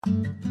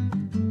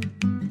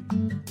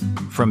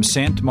From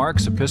St.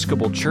 Mark's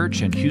Episcopal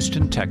Church in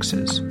Houston,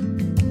 Texas,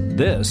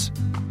 this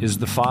is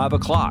The 5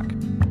 O'Clock,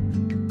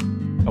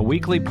 a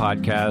weekly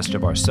podcast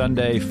of our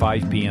Sunday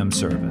 5 p.m.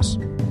 service.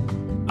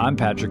 I'm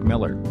Patrick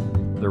Miller,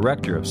 the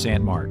rector of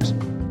St. Mark's.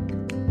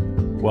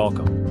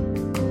 Welcome.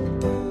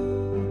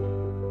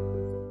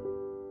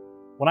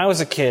 When I was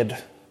a kid,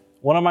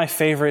 one of my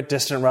favorite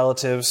distant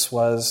relatives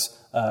was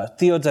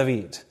Tío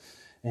David,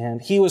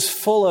 and he was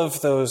full of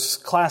those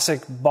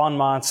classic bon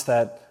mots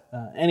that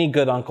any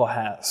good uncle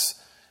has.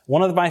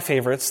 One of my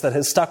favorites that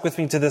has stuck with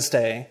me to this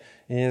day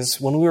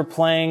is when we were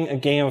playing a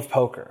game of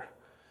poker,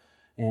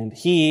 and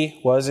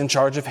he was in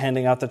charge of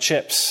handing out the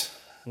chips.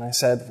 And I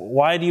said,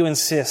 "Why do you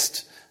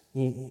insist?"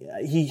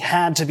 He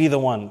had to be the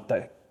one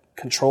that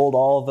controlled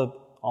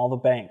all the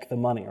bank, the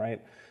money, right?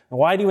 And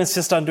why do you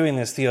insist on doing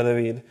this, Tío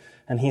David?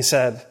 And he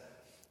said,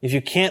 "If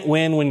you can't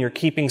win when you're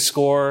keeping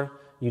score,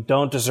 you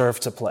don't deserve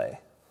to play."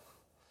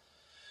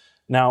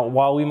 Now,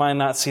 while we might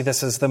not see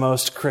this as the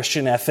most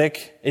Christian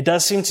ethic, it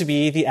does seem to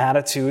be the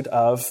attitude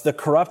of the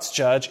corrupt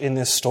judge in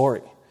this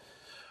story.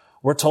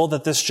 We're told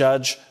that this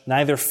judge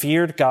neither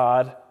feared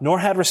God nor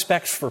had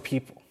respect for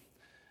people.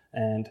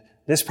 And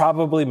this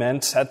probably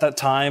meant at that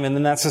time and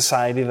in that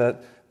society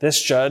that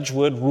this judge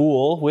would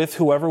rule with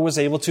whoever was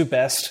able to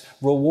best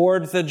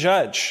reward the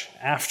judge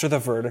after the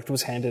verdict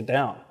was handed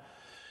down.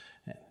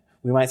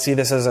 We might see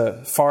this as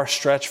a far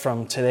stretch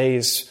from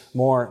today's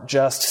more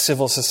just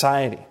civil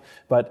society,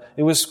 but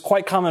it was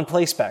quite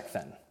commonplace back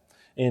then,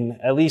 in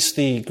at least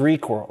the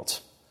Greek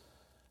world.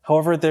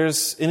 However,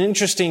 there's an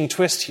interesting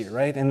twist here,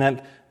 right? In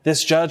that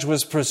this judge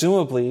was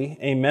presumably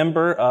a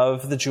member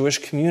of the Jewish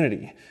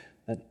community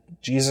that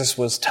Jesus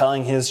was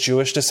telling his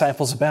Jewish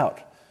disciples about.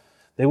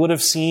 They would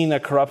have seen a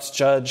corrupt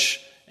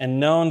judge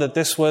and known that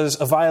this was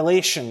a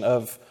violation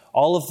of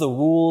all of the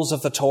rules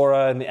of the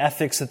Torah and the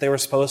ethics that they were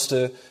supposed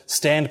to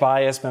stand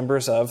by as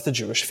members of the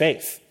Jewish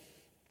faith.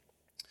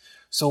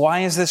 So why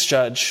is this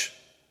judge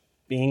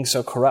being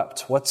so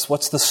corrupt?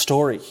 What's the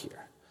story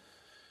here?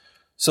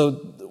 So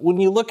when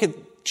you look at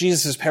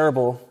Jesus'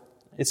 parable,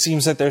 it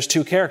seems that there's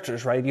two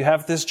characters, right? You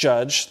have this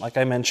judge, like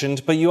I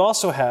mentioned, but you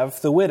also have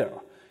the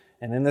widow.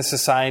 And in this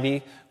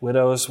society,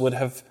 widows would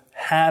have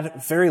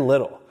had very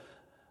little.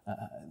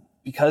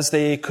 Because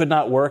they could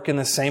not work in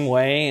the same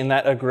way in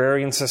that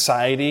agrarian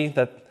society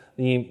that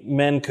the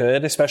men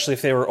could, especially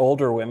if they were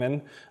older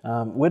women,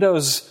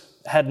 widows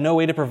had no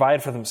way to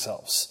provide for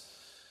themselves.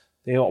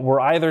 They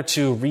were either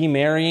to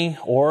remarry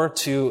or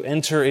to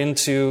enter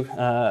into,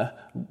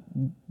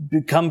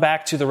 come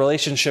back to the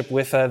relationship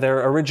with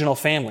their original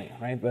family,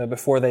 right,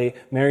 before they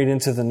married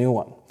into the new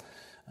one.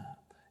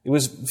 It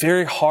was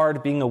very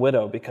hard being a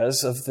widow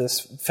because of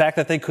this fact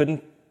that they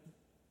couldn't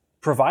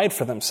provide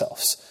for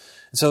themselves.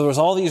 And so there was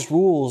all these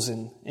rules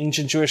in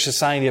ancient Jewish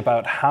society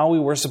about how we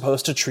were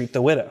supposed to treat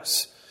the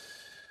widows.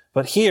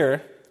 But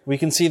here, we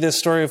can see this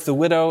story of the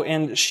widow,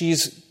 and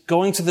she's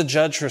going to the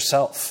judge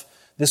herself.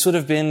 This would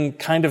have been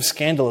kind of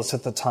scandalous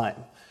at the time.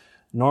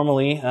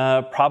 Normally,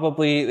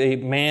 probably a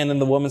man in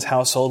the woman's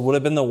household would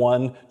have been the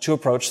one to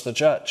approach the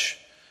judge.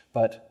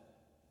 But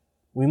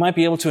we might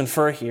be able to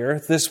infer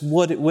here, this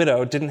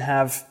widow didn't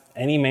have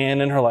any man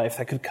in her life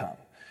that could come.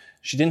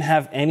 She didn't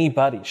have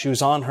anybody. She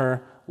was on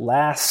her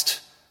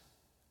last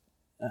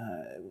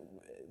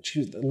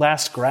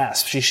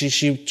grasp.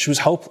 She was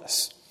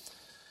hopeless.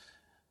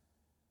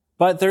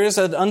 But there is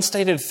an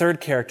unstated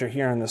third character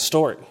here in the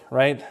story,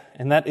 right?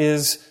 And that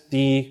is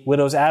the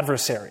widow's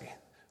adversary,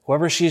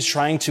 whoever she's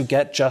trying to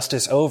get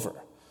justice over.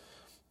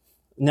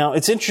 Now,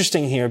 it's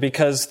interesting here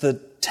because the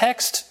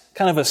text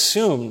kind of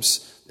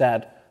assumes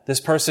that this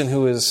person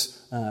who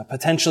is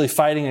potentially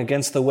fighting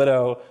against the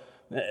widow,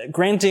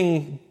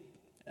 granting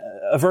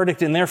a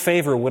verdict in their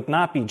favor would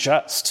not be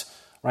just.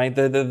 Right?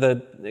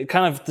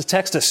 The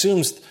text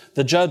assumes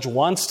the judge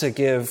wants to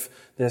give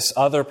this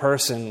other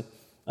person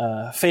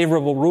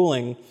favorable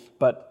ruling,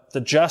 but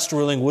the just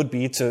ruling would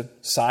be to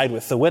side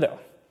with the widow.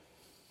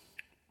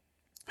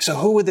 So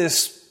who would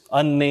this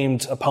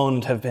unnamed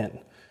opponent have been?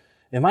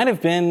 It might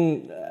have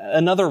been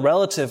another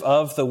relative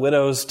of the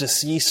widow's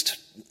deceased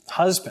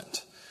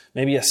husband,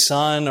 maybe a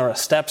son or a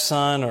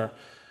stepson or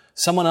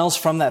someone else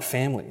from that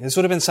family. This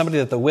would have been somebody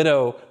that the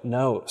widow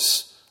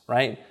knows,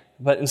 right?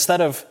 But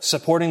instead of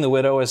supporting the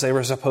widow as they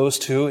were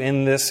supposed to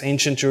in this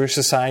ancient Jewish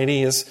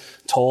society, as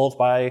told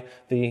by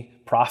the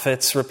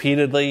prophets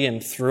repeatedly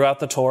and throughout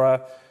the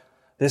Torah,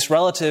 this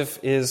relative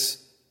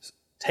is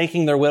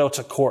taking their widow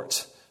to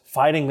court,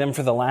 fighting them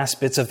for the last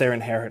bits of their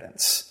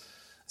inheritance.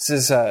 This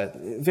is a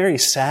very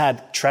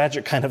sad,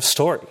 tragic kind of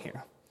story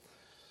here.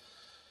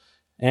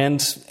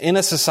 And in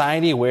a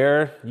society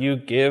where you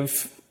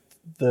give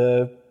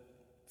the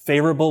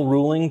favorable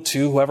ruling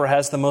to whoever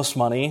has the most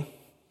money,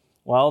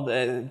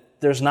 well,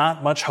 there's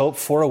not much hope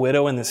for a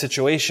widow in this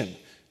situation.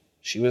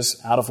 She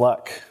was out of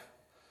luck.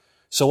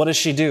 So what does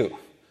she do?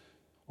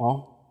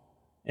 Well,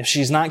 if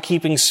she's not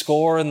keeping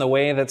score in the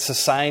way that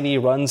society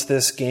runs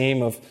this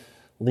game of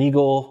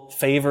legal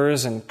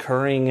favors and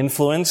currying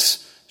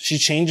influence, she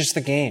changes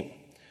the game.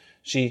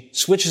 She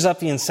switches up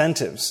the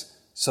incentives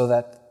so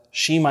that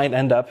she might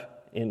end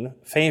up in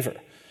favor.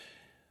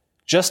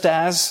 Just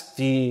as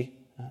the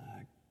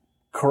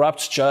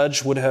corrupt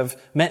judge would have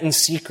met in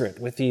secret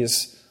with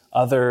these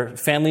other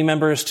family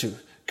members to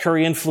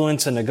curry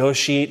influence and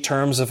negotiate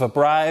terms of a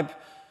bribe,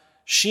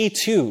 she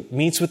too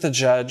meets with the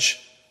judge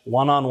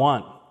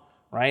one-on-one,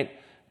 right?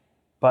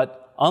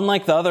 But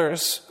unlike the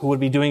others who would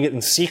be doing it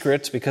in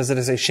secret because it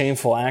is a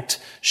shameful act,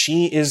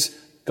 she is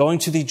going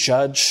to the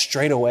judge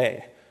straight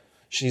away.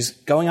 She's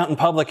going out in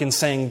public and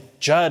saying,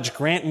 "Judge,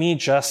 grant me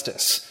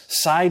justice.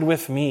 Side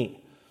with me."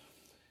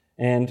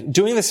 And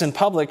doing this in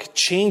public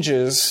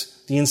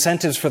changes the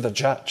incentives for the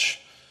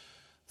judge.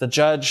 The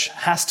judge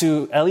has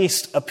to at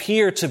least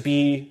appear to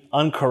be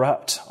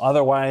uncorrupt.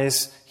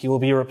 Otherwise, he will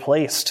be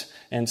replaced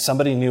and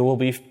somebody new will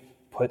be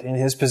put in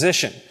his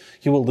position.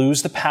 He will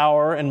lose the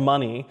power and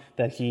money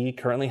that he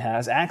currently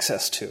has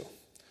access to.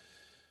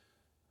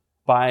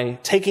 By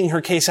taking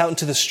her case out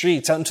into the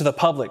streets, out into the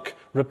public,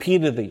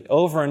 repeatedly,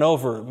 over and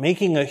over,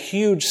 making a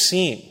huge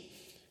scene.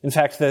 In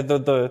fact,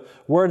 the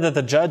word that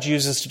the judge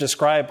uses to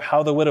describe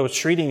how the widow is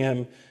treating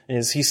him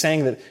is he's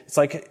saying that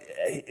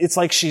it's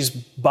like she's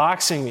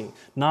boxing me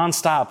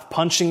nonstop,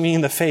 punching me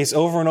in the face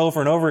over and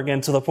over and over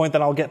again to the point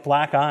that I'll get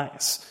black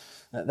eyes.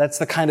 That's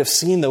the kind of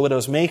scene the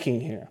widow's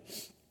making here.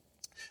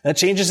 That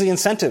changes the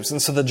incentives,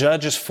 and so the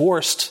judge is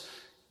forced,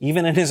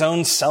 even in his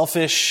own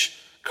selfish,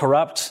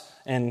 corrupt,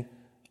 and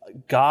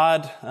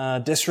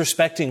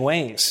God-disrespecting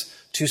ways,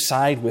 to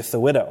side with the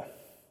widow.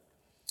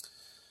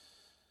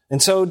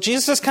 And so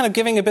Jesus is kind of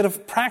giving a bit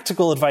of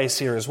practical advice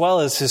here as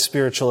well as his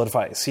spiritual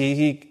advice.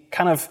 He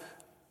kind of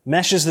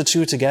meshes the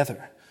two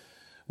together.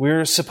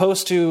 We're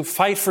supposed to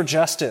fight for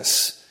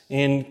justice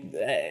in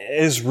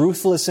as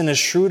ruthless and as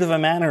shrewd of a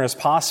manner as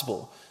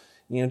possible.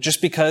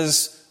 Just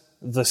because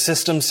the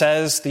system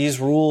says these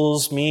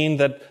rules mean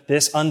that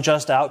this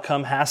unjust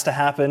outcome has to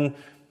happen,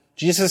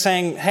 Jesus is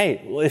saying,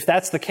 hey, if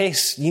that's the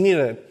case, you need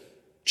to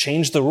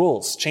change the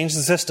rules, change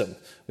the system.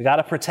 We got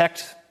to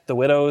protect the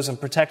widows and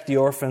protect the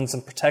orphans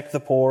and protect the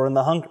poor and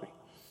the hungry.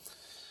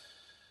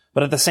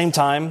 But at the same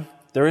time,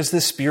 there is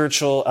this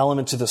spiritual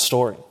element to the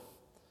story.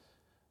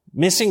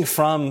 Missing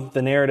from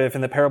the narrative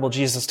in the parable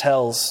Jesus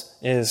tells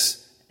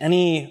is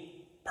any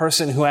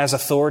person who has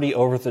authority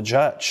over the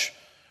judge,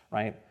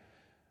 right?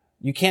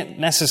 You can't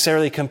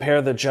necessarily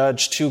compare the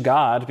judge to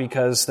God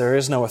because there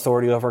is no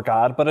authority over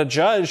God, but a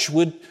judge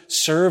would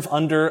serve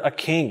under a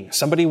king.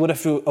 Somebody would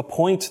have to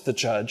appoint the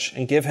judge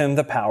and give him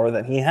the power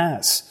that he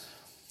has.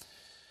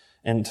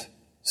 And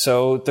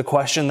so the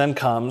question then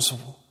comes,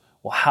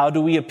 well, how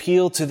do we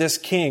appeal to this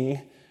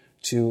king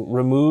to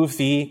remove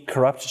the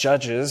corrupt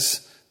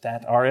judges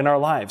that are in our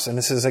lives? And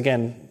this is,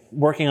 again,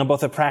 working on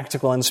both a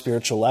practical and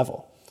spiritual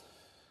level.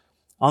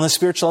 On the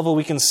spiritual level,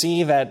 we can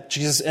see that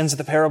Jesus ends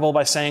the parable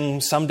by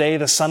saying, someday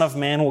the Son of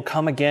Man will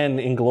come again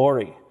in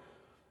glory,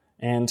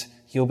 and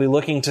he'll be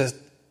looking to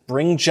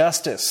bring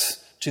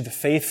justice to the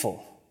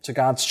faithful, to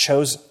God's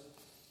chosen.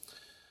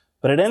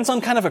 But it ends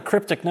on kind of a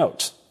cryptic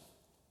note.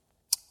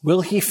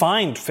 Will he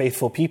find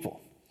faithful people?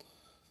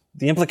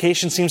 The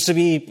implication seems to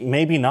be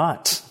maybe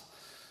not.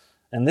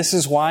 And this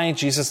is why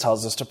Jesus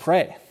tells us to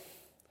pray.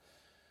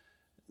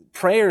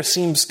 Prayer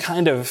seems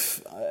kind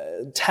of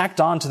tacked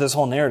on to this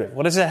whole narrative.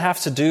 What does it have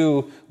to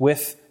do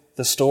with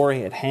the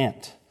story at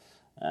hand?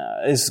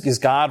 Is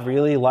God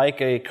really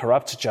like a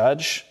corrupt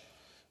judge?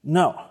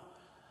 No.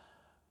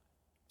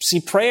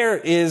 See, prayer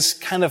is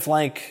kind of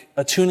like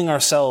attuning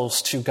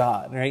ourselves to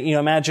God, right?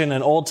 Imagine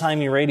an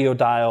old-timey radio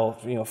dial,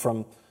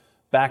 from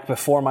back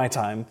before my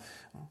time.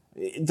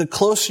 The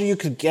closer you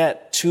could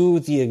get to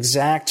the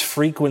exact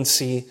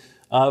frequency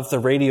of the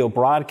radio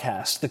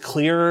broadcast, the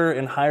clearer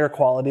and higher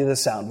quality the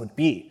sound would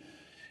be.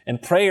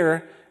 And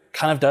prayer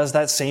kind of does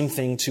that same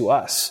thing to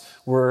us.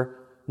 We're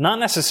not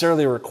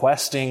necessarily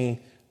requesting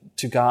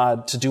to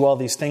God to do all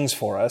these things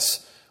for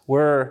us. We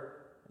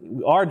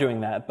are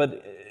doing that,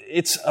 but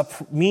it's a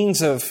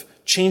means of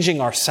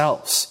changing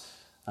ourselves,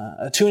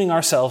 attuning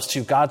ourselves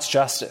to God's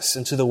justice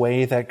and to the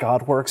way that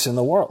God works in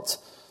the world.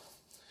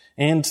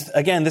 And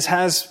again, this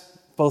has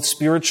both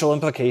spiritual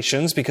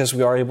implications because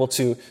we are able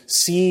to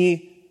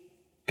see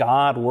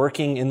God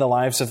working in the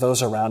lives of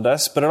those around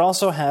us, but it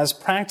also has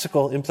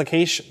practical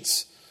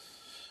implications.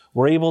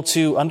 We're able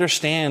to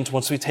understand,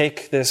 once we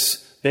take this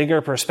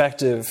bigger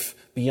perspective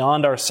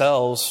beyond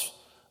ourselves,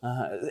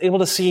 able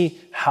to see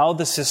how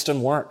the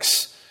system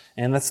works.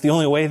 And that's the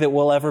only way that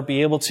we'll ever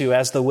be able to,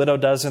 as the widow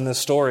does in this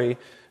story,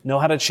 know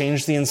how to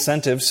change the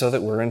incentive so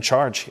that we're in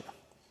charge here.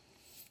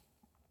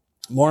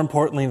 More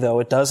importantly, though,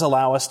 it does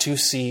allow us to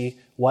see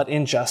what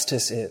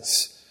injustice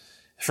is.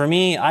 For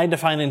me, I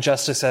define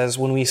injustice as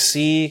when we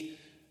see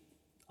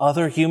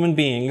other human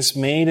beings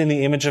made in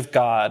the image of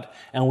God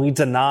and we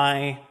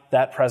deny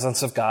that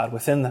presence of God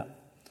within them.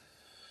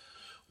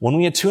 When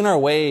we attune our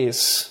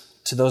ways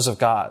to those of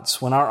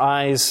God's, when our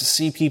eyes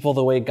see people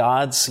the way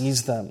God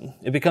sees them,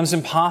 it becomes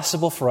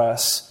impossible for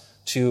us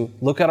to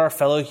look at our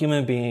fellow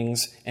human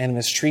beings and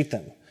mistreat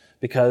them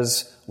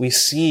because we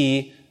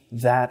see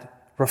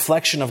that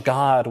reflection of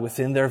God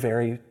within their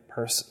very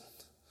person.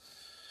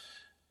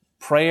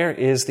 Prayer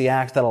is the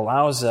act that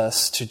allows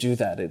us to do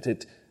that.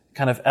 It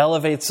kind of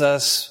elevates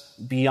us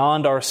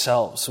beyond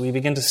ourselves. So we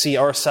begin to see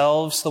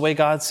ourselves the way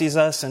God sees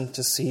us and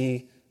to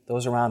see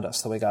those around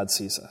us the way God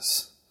sees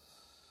us.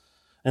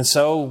 And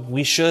so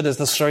we should, as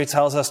the story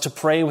tells us, to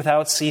pray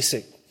without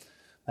ceasing.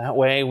 That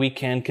way we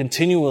can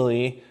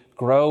continually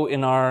grow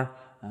in our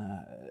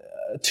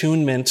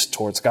attunement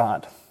towards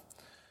God.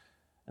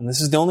 And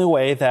this is the only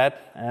way that,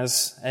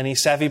 as any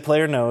savvy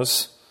player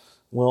knows,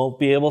 we'll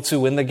be able to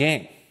win the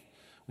game.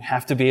 We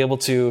have to be able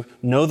to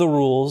know the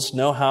rules,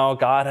 know how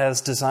God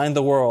has designed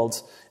the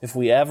world if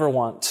we ever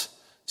want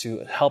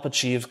to help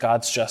achieve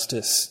God's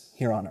justice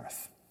here on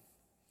earth.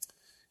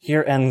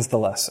 Here ends the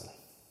lesson.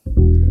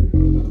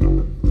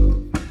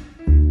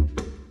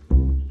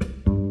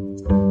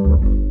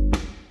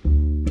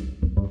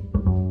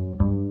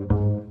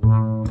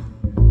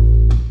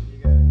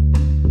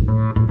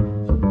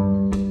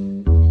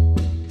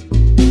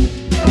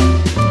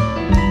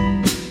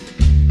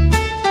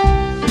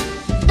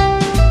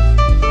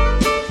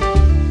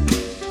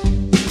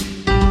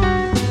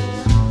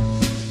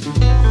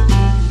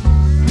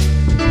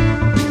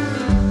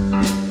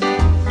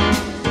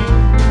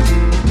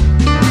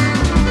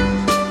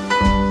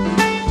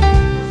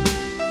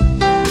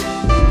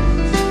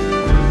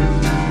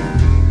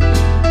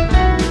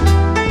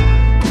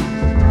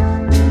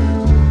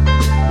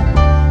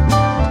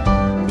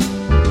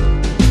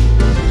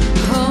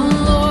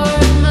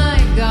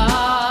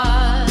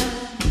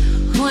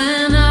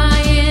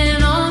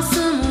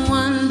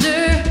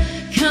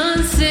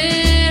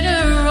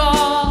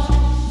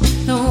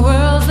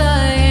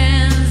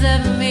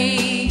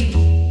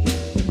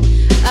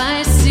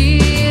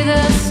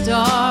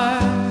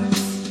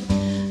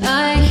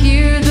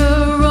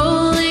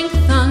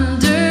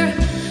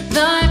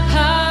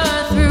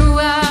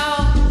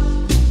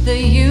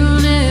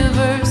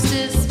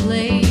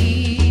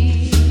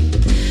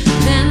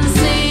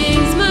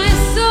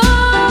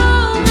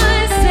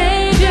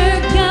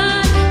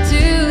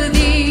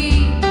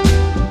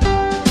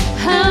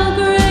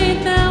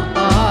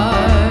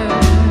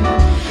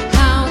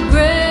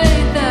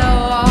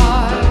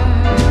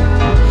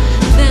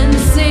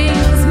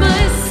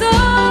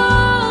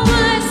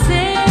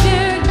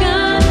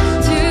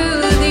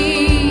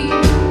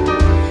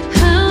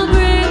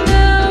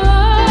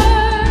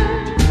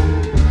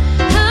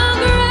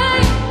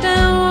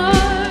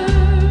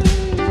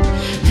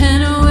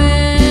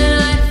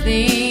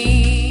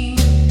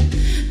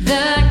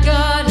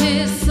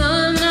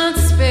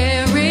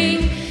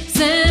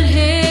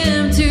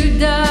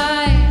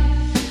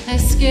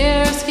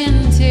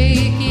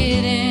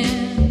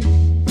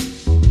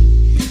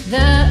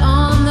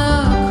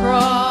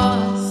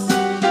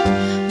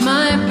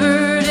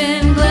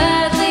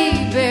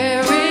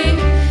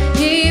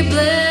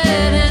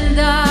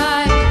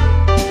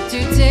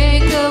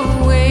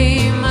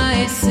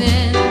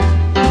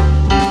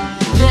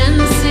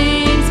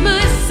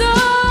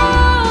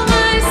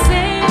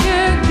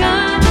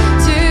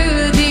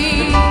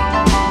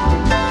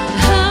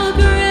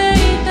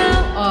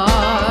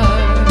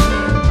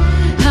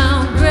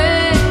 How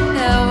great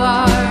thou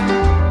art.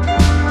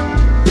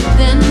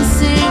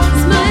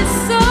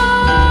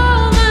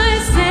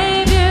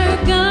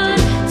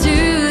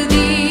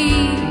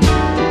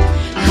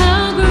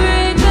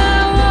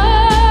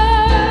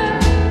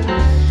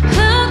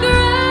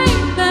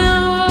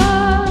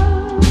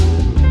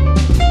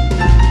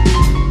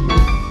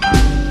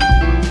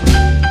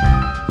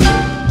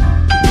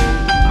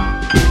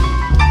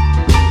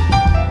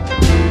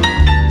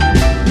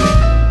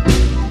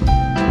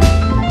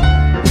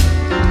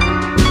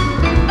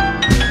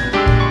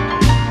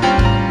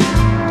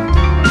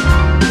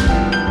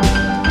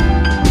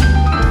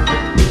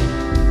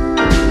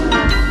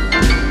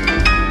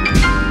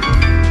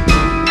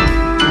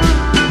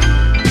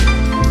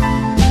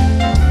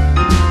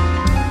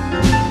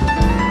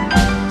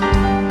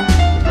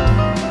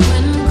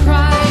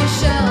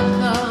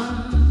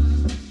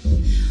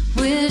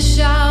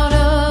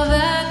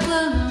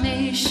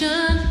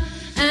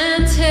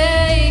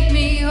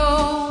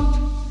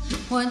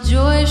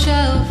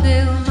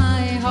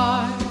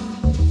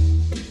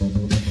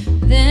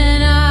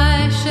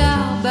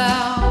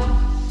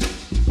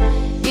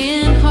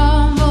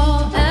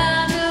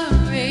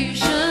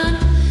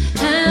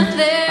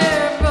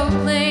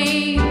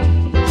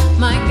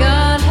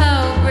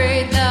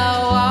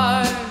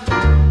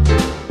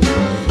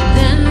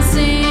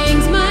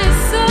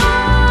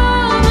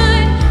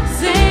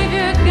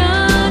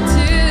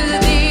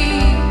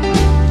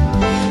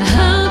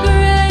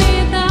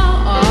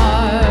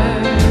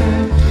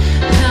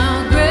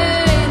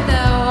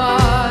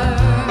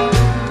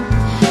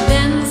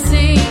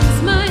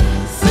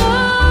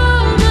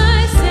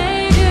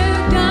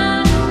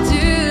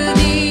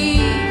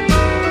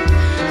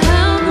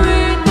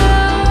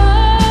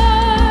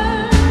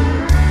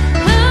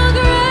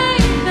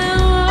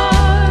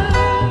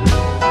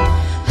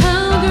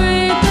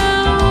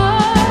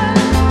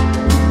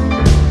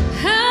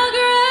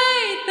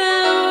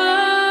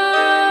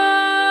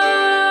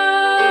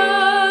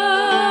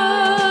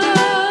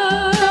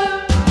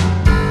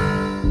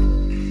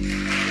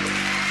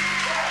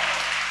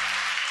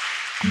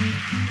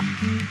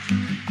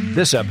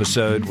 This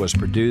episode was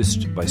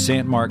produced by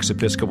St. Mark's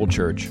Episcopal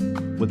Church,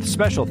 with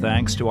special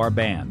thanks to our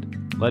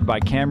band, led by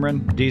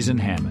Cameron Deason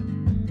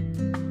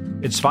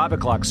Hammond. It's 5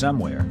 o'clock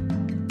somewhere,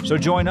 so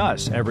join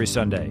us every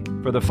Sunday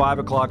for the 5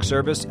 o'clock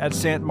service at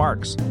St.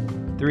 Mark's,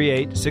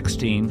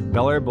 3816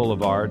 Bel Air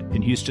Boulevard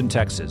in Houston,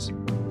 Texas,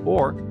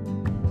 or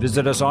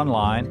visit us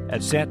online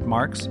at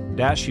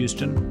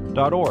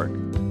stmarks-houston.org,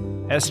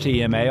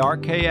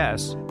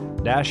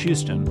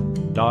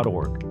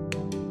 stmarks-houston.org.